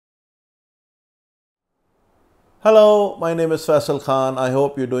Hello, my name is Faisal Khan. I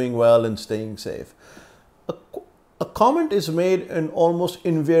hope you're doing well and staying safe. A comment is made in almost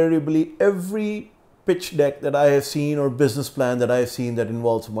invariably every pitch deck that I have seen or business plan that I have seen that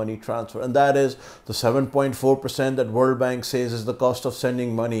involves money transfer. And that is the 7.4% that World Bank says is the cost of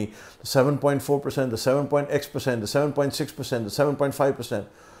sending money, the 7.4%, the 7.x%, the 7.6%, the 7.5%.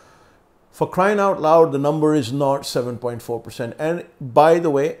 For crying out loud, the number is not 7.4%. And by the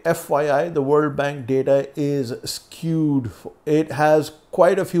way, FYI, the World Bank data is skewed. It has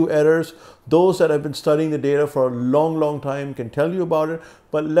quite a few errors. Those that have been studying the data for a long time can tell you about it.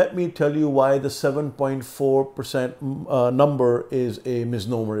 But let me tell you why the 7.4% number is a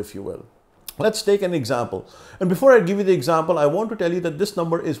misnomer, if you will. Let's take an example. And before I give you the example, I want to tell you that this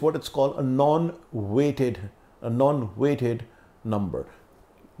number is what it's called a non-weighted number.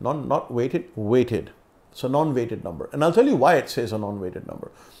 Not weighted, weighted. So non-weighted number. And I'll tell you why it says a non-weighted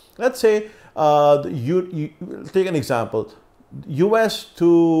number. Let's say you take an example. US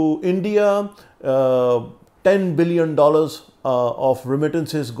to India, $10 billion of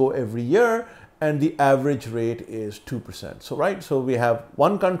remittances go every year, and the average rate is 2%. So, right, so we have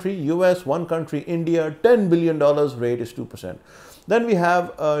one country, US, one country, India, $10 billion rate is 2%. Then we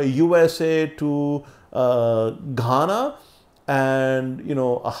have USA to Ghana, and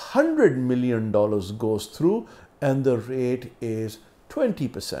 $100 million goes through and the rate is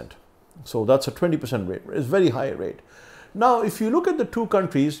 20%. So that's a 20% rate. It's a very high rate. Now, if you look at the two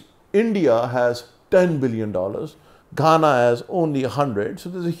countries, India has $10 billion, Ghana has only 100. So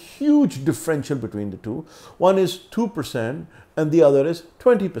there's a huge differential between the two. One is 2% and the other is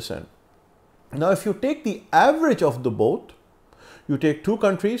 20%. Now, if you take the average of the both, you take two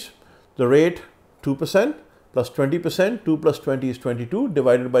countries, the rate 2%, plus 20%, 2 plus 20 is 22,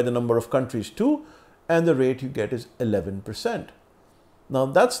 divided by the number of countries 2, and the rate you get is 11%. Now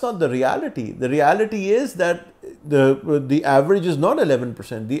that's not the reality. The reality is that the average is not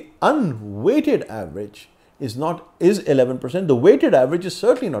 11%. The unweighted average is 11%. The weighted average is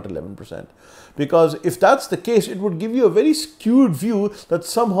certainly not 11%. Because if that's the case, it would give you a very skewed view that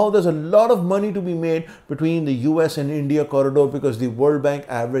somehow there's a lot of money to be made between the US and India corridor because the World Bank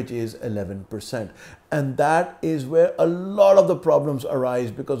average is 11%. And that is where a lot of the problems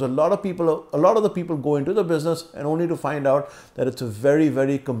arise, because a lot of the people go into the business and only to find out that it's a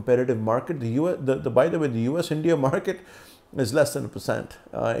very competitive market. By the way, the US-India market is less than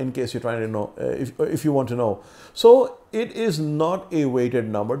 1%, in case you're trying to know, if you want to know. So it is not a weighted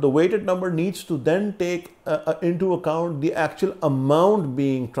number. The weighted number needs to then take into account the actual amount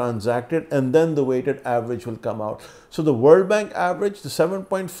being transacted, and then the weighted average will come out. So the World Bank average, the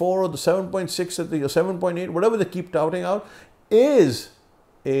 7.4 or the 7.6 or the 7.8, whatever they keep touting out, is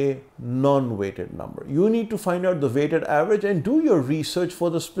a non-weighted number. You need to find out the weighted average and do your research for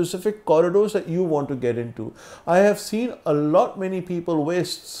the specific corridors that you want to get into. I have seen many people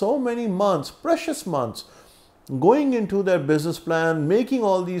waste so many months, precious months, going into their business plan, making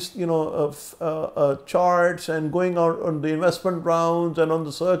all these charts and going out on the investment rounds and on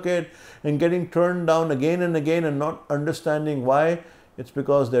the circuit and getting turned down again and again and not understanding why. It's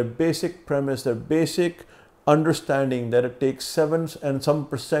because their basic premise, their basic understanding that it takes 7 and some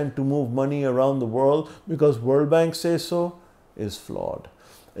percent to move money around the world because World Bank says so is flawed.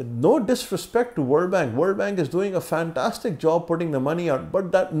 No disrespect to World Bank. World Bank is doing a fantastic job putting the money out,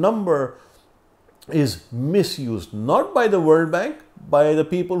 but that number is misused, not by the World Bank, by the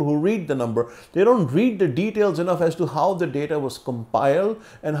people who read the number. They don't read the details enough as to how the data was compiled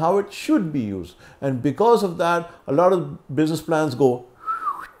and how it should be used. And because of that, a lot of business plans go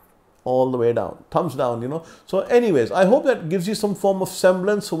all the way down, thumbs down, So anyways, I hope that gives you some form of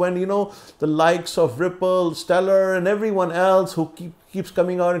semblance when, the likes of Ripple, Stellar, and everyone else who keeps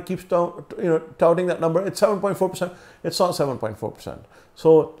coming out and keeps touting that number. It's 7.4%. It's not 7.4%.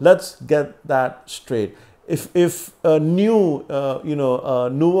 So let's get that straight. If a new,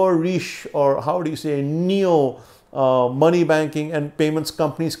 newer riche, or how do you say, neo money banking and payments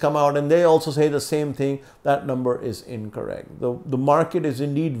companies come out and they also say the same thing, that number is incorrect. The market is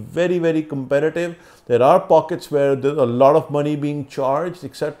indeed very competitive. There are pockets where there's a lot of money being charged,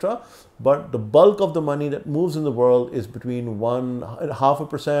 etc. But the bulk of the money that moves in the world is between 0.5%,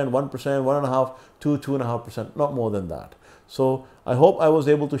 1%, 1.5%, 2.5%, not more than that. So I hope I was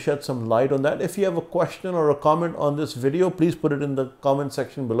able to shed some light on that. If you have a question or a comment on this video, please put it in the comment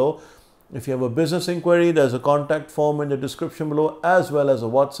section below. If you have a business inquiry, there's a contact form in the description below, as well as a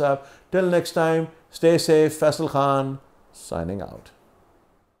WhatsApp. Till next time, stay safe. Faisal Khan, signing out.